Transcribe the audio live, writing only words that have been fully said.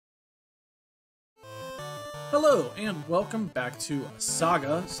Hello, and welcome back to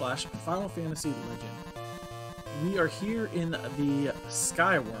SaGa / Final Fantasy Legend. We are here in the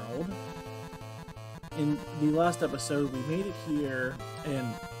Sky World. In the last episode, we made it here and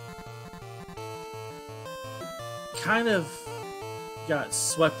kind of got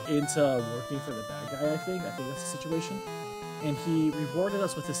swept into working for the bad guy, I think. I think that's the situation. And he rewarded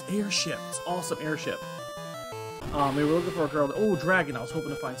us with this airship, this awesome airship. We were looking for a girl. Oh, dragon. I was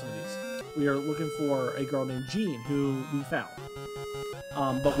hoping to find some of these. We are looking for a girl named Jean, who we found.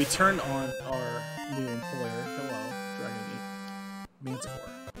 But we turned on our new employer. Hello, Dragon Meat. Manticore.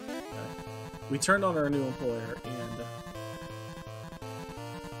 Okay. We turned on our new employer and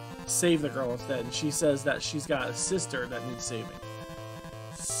saved the girl instead. And she says that she's got a sister that needs saving.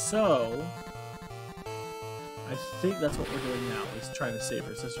 So, I think that's what we're doing now, is trying to save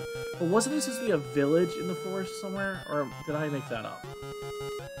her sister. But wasn't it supposed to be a village in the forest somewhere? Or did I make that up?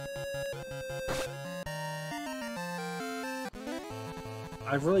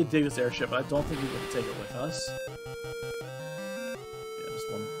 I really dig this airship, but I don't think we can take it with us. Yeah, just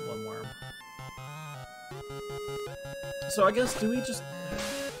one worm. So I guess, do we just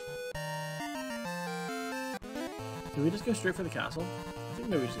go straight for the castle? I think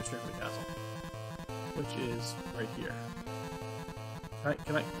maybe we just go straight for the castle. Which is right here.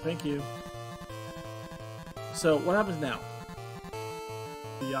 Can I, thank you. So, what happens now?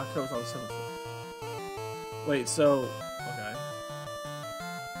 The Yako is on the 7th floor. Wait, so, okay.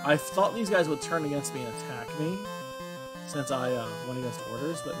 I thought these guys would turn against me and attack me, since I went against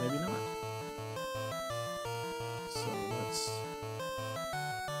orders, but maybe not. So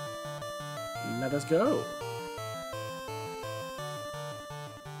let us go.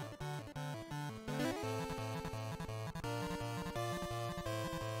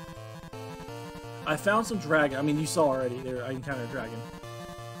 I found some dragon. I mean, you saw already there. I encountered a dragon.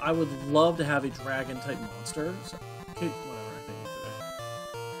 I would love to have a dragon type monster. So, okay, whatever. I think it's there.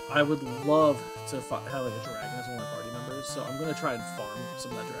 I would love to have like a dragon as one of my party members, so I'm gonna try and farm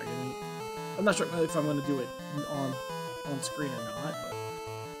some of that dragon meat. I'm not sure if I'm gonna do it on screen or not, but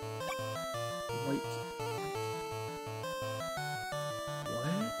wait. What?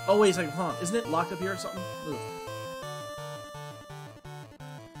 Oh wait a second, hold on. Isn't it locked up here or something? Move.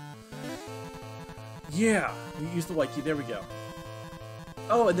 Yeah, you use the white key. There we go.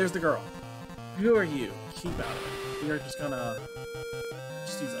 Oh, and there's the girl. Who are you? Keep out of it. We are just gonna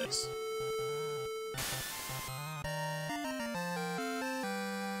use ice.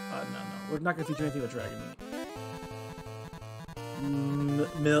 No. We're not going to feature anything with dragon meat.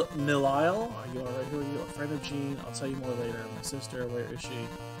 Milile? Are you alright? Who are you? A friend of Jean. I'll tell you more later. My sister, where is she?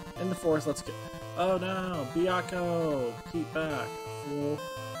 In the forest, let's go. Oh no! Byaku! Keep back, fool.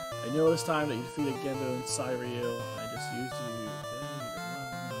 I know this time that you defeated Gendo and Cyril. I just used you.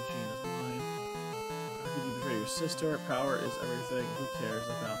 Now Jean is mine. How could you betray your sister? Power is everything. Who cares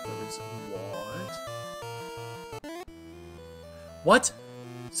about the reason? What?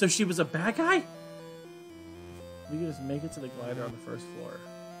 So she was a bad guy? We can just make it to the glider on the first floor.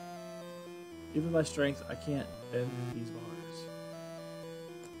 Even by strength, I can't bend these bars.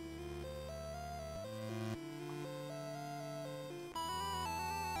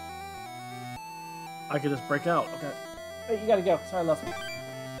 I could just break out. Okay. Hey, you gotta go. Sorry, love.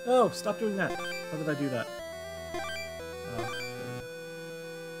 No, stop doing that. How did I do that?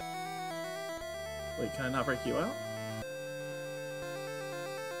 Wait, can I not break you out?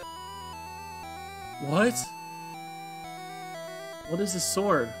 What? What is this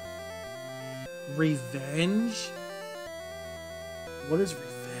sword? Revenge? What is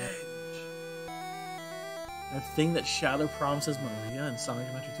revenge? That thing that Shadow promises Maria in Sonic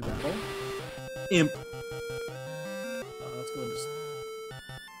Adventure 2 Battle? Imp. Let's go and just...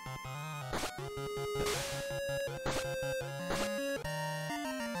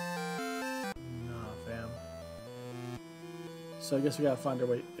 Nah, fam. So I guess we gotta find our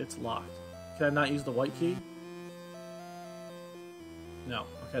way. It's locked. Can I not use the white key? No,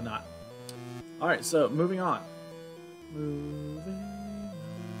 okay, not. Alright, so moving on. Moving on.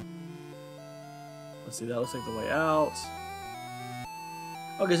 Let's see, that looks like the way out.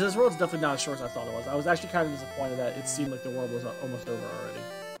 Okay, so this world's definitely not as short as I thought it was. I was actually kind of disappointed that it seemed like the world was almost over already.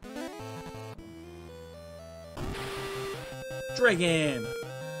 Dragon!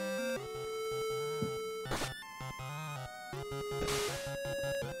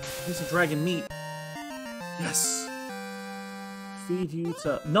 Here's some dragon meat. Yes! Feed you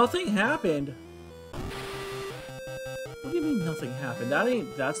to... Nothing happened! What do you mean nothing happened?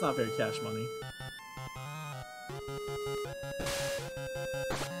 That's not very cash money.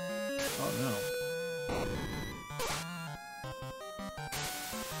 Oh no.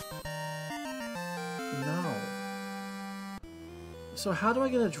 No. So how do I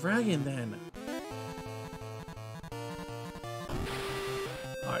get a dragon then?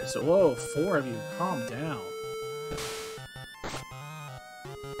 Alright, so whoa, 4 of you, calm down.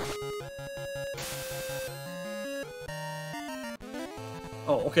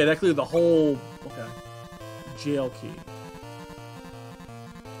 Oh, okay, that cleared the whole... Okay. Jail key.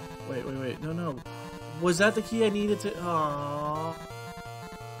 Wait. No. Was that the key I needed to... Aww.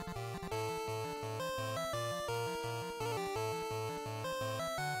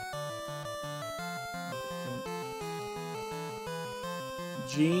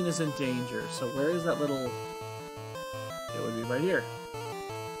 Jean is in danger, so where is that little... It would be right here.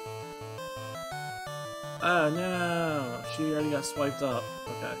 Oh no! She already got swiped up.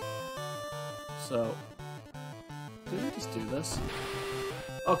 Okay. So... Did we just do this?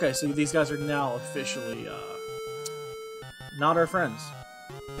 Okay, so these guys are now officially, not our friends.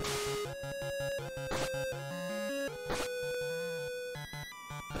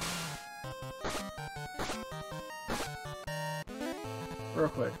 Real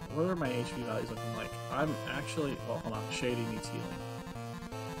quick, what are my HP values looking like? I'm actually... Well, hold on. Shady needs healing.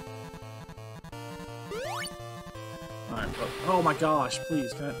 Alright, oh my gosh,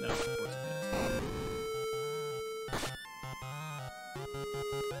 please, can I... No, of course I can't.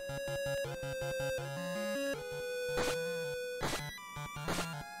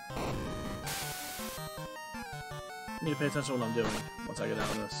 I need to pay attention to what I'm doing once I get out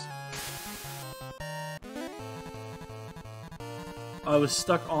of this. I was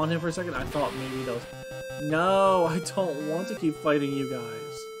stuck on him for a second. I thought maybe that was... No, I don't want to keep fighting you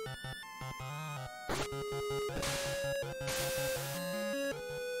guys.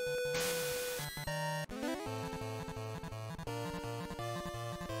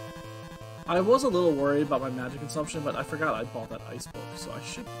 I was a little worried about my magic consumption, but I forgot I bought that ice book, so I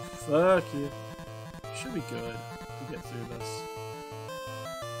should... Fuck you. Should be good to get through this.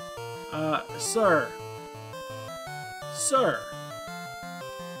 Sir. Sir.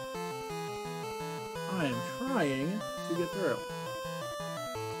 I am trying to get through.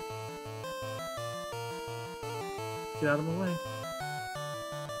 Get out of my way.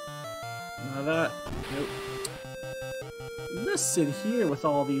 None of that. Nope. Listen here with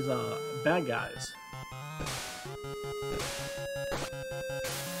all these, bad guys.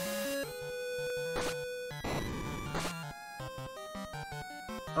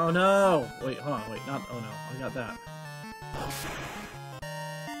 Oh no! Wait, hold on, wait, not- oh no, I got that.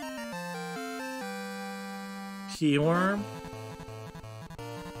 Key worm?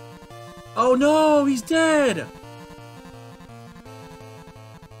 Oh no! He's dead!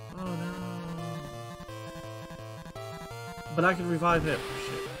 Oh no. But I can revive him.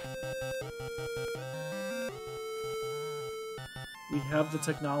 Shit. We have the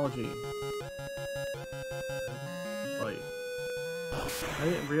technology. Wait. I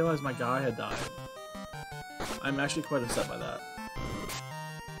didn't realize my guy had died. I'm actually quite upset by that.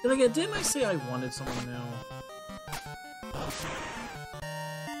 Then again, didn't I say I wanted someone new?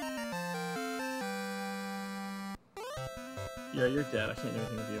 Yeah, you're dead. I can't do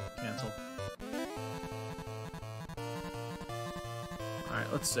anything with you. Cancel.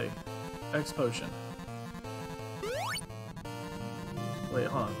 Alright, let's see. X potion. Wait,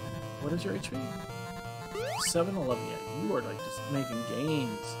 hold on. What is your HP? 711. Yeah, you are like just making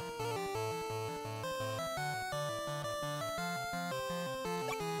gains.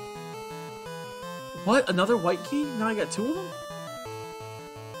 What? Another white key? Now I got 2 of them?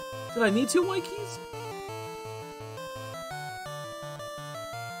 Did I need 2 white keys?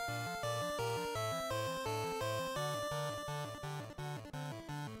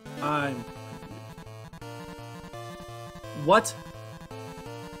 I'm confused. What?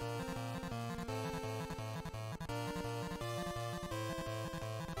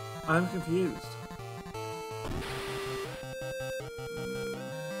 I'm confused.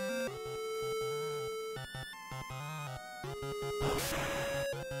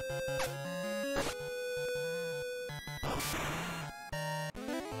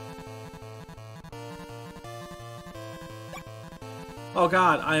 Oh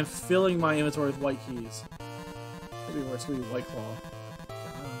god, I am filling my inventory with white keys. Could be worse, could be White Claw.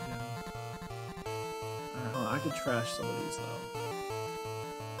 Alright, hold on, I could trash some of these though.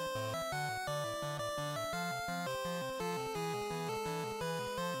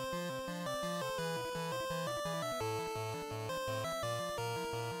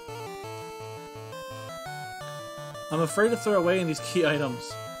 I'm afraid to throw away these key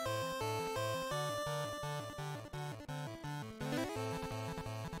items.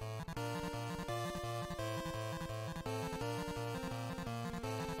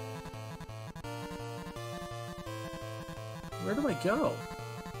 Where do I go?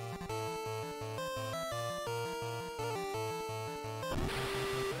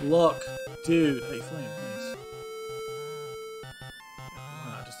 Look, dude. Hey, flame, nice.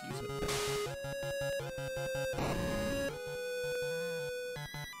 Why not just use it?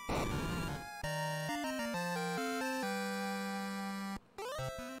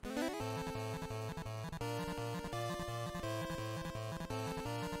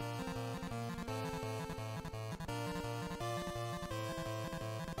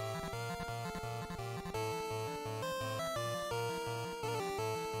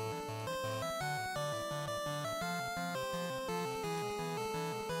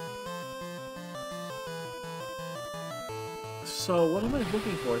 So, what am I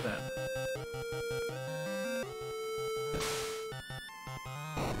looking for then?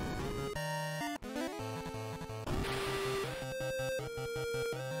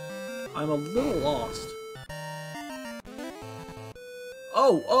 I'm a little lost.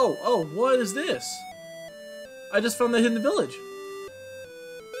 Oh, what is this? I just found the hidden village.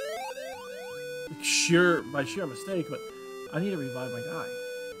 By sheer mistake, but I need to revive my guy.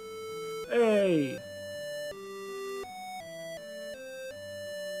 Hey!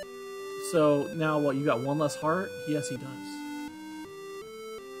 So, now what, you got one less heart? Yes, he does.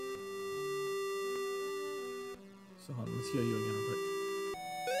 So, hold on, let's heal you again real quick.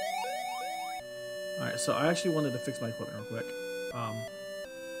 Alright, so I actually wanted to fix my equipment real quick.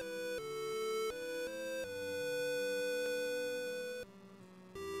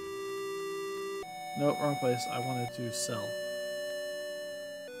 Nope, wrong place. I wanted to sell.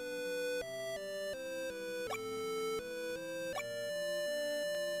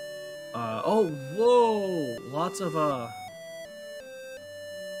 Oh, whoa! Lots of,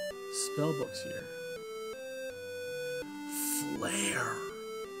 spell books here. Flare.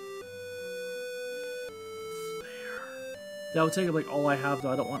 That would take up, like, all I have,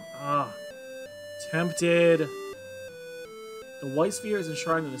 though. I don't want... Tempted. The White Sphere is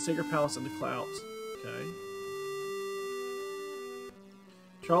enshrined in the Sacred Palace in the clouds. Okay.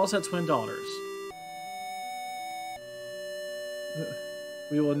 Charles had twin daughters.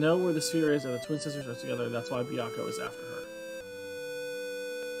 We will know where the sphere is and the twin sisters are together. That's why Byakko is after her.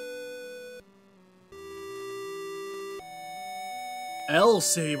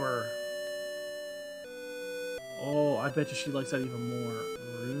 L-Saber. Oh, I bet you she likes that even more.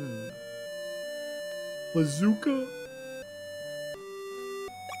 Rune. Bazooka?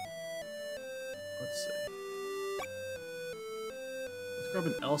 Let's see. Let's grab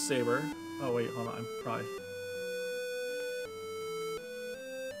an L-Saber. Oh, wait, hold on. I'm probably...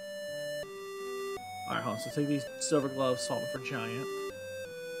 Alright, hold on. So take these silver gloves, salt for giant.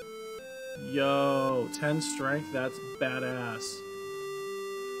 Yo, 10 strength. That's badass.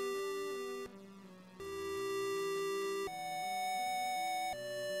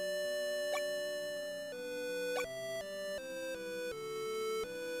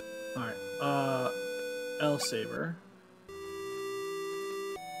 Alright, L-Saber.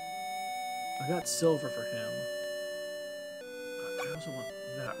 I got silver for him. I also want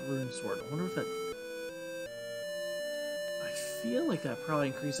that rune sword. I wonder if that... I feel like that probably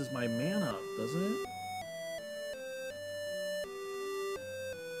increases my mana, doesn't it?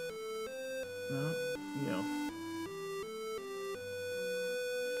 No? You know.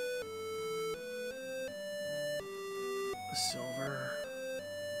 Silver.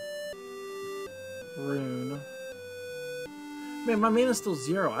 Rune. Man, my mana's still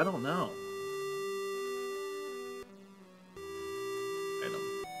 0. I don't know. Item.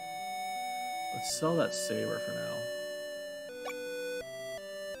 Let's sell that saber for now.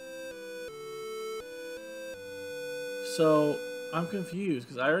 So, I'm confused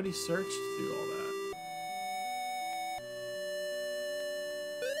because I already searched through all that.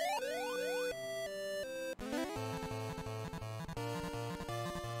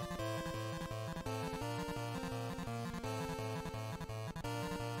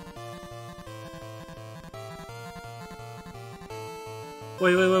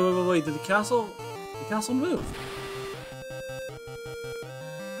 Wait, did the castle move?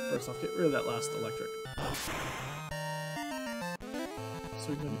 First off, get rid of that last electric. So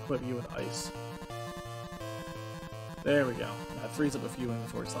we can equip you with ice. There we go. That frees up a few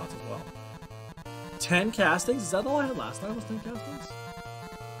inventory slots as well. 10 castings? Is that all I had last time was 10 castings?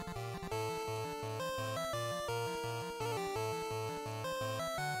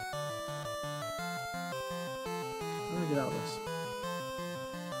 How do I get out of this?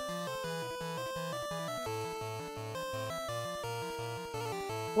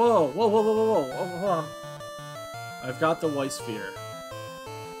 Whoa, hold on. I've got the White Sphere.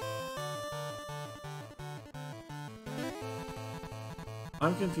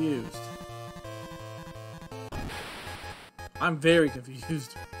 I'm confused. I'm very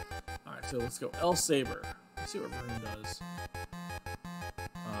confused. Alright, so let's go L Saber. Let's see what Rune does.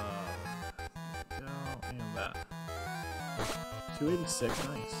 Go and that. 286,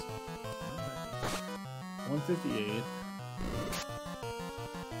 nice. 158.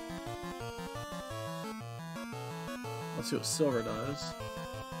 Let's see what Silver does.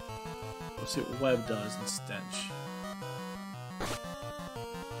 Let's see what Web does and Stench.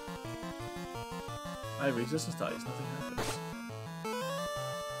 I have resistance dice, nothing happens.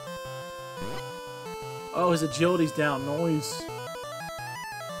 Oh, his agility's down. Noise.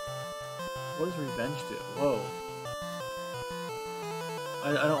 What does Revenge do? Whoa.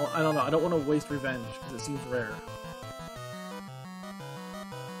 I don't know. I don't want to waste Revenge because it seems rare.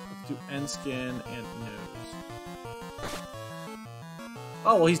 Let's do End Skin and Nose.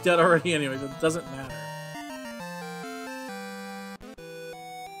 Oh, well, he's dead already anyway, so it doesn't matter.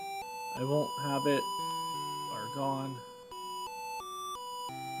 I won't have it. Are gone.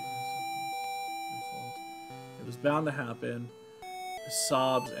 It was bound to happen.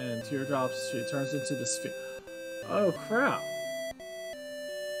 Sobs and teardrops. She turns into the sphere. Oh, crap.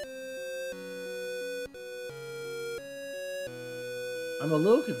 I'm a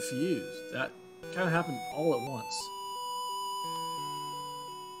little confused. That kind of happened all at once.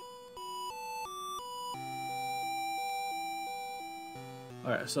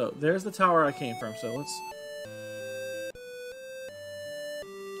 Alright, so there's the tower I came from, so let's...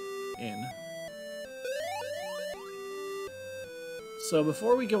 in. So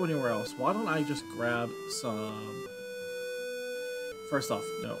before we go anywhere else, why don't I just grab some... First off,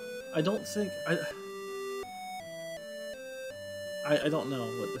 no. I don't think... I don't know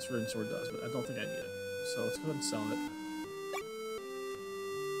what this rune sword does, but I don't think I need it. So let's go ahead and sell it.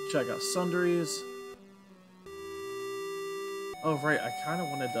 Check out sundries. Oh, right, I kind of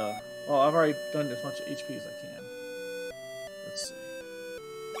wanted to... Well, I've already done as much HP as I can. Let's see.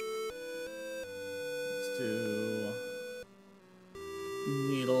 Let's do...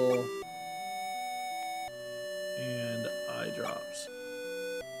 Needle. And eye drops.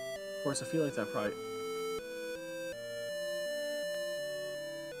 Of course, I feel like that probably...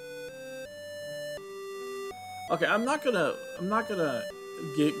 Okay, I'm not gonna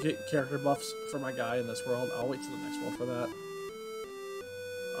get character buffs for my guy in this world. I'll wait till the next world for that.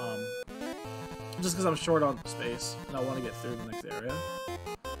 Just because I'm short on space and I want to get through the next area.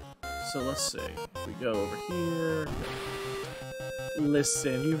 So let's see. If we go over here.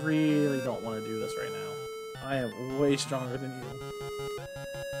 Listen, you really don't want to do this right now. I am way stronger than you.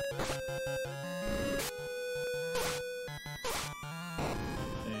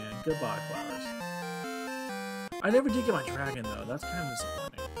 And goodbye, flowers. I never did get my dragon, though. That's kind of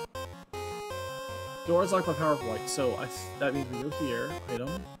disappointing. Doors locked by power of white, so that means we go here.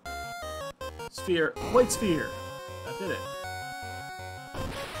 Item. Sphere. White sphere! That did it.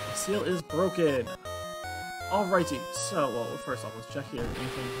 The seal is broken. Alrighty. So, well, first off, let's check here.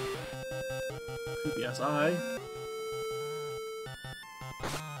 Anything creepy ass eye.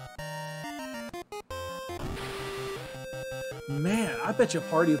 Man, I bet you a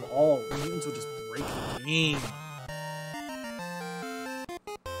party of all mutants would just break the game.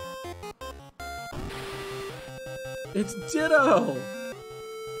 It's Ditto!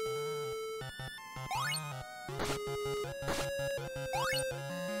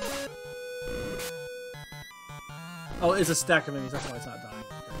 Oh, it's a stack of enemies, that's why it's not dying.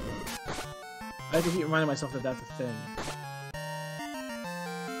 I have to keep reminding myself that that's a thing.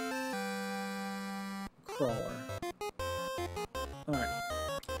 Crawler. Alright.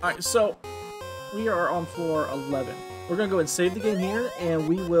 Alright, so we are on floor 11. We're going to go and save the game here, and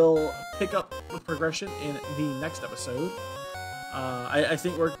we will pick up with progression in the next episode. I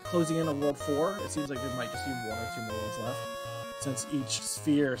think we're closing in on World 4. It seems like there might just be 1 or 2 more worlds left, since each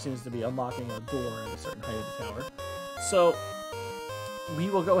sphere seems to be unlocking a door at a certain height of the tower. So, we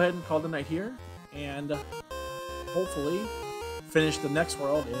will go ahead and call the night here, and hopefully finish the next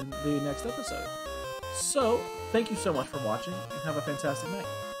world in the next episode. So, thank you so much for watching, and have a fantastic night.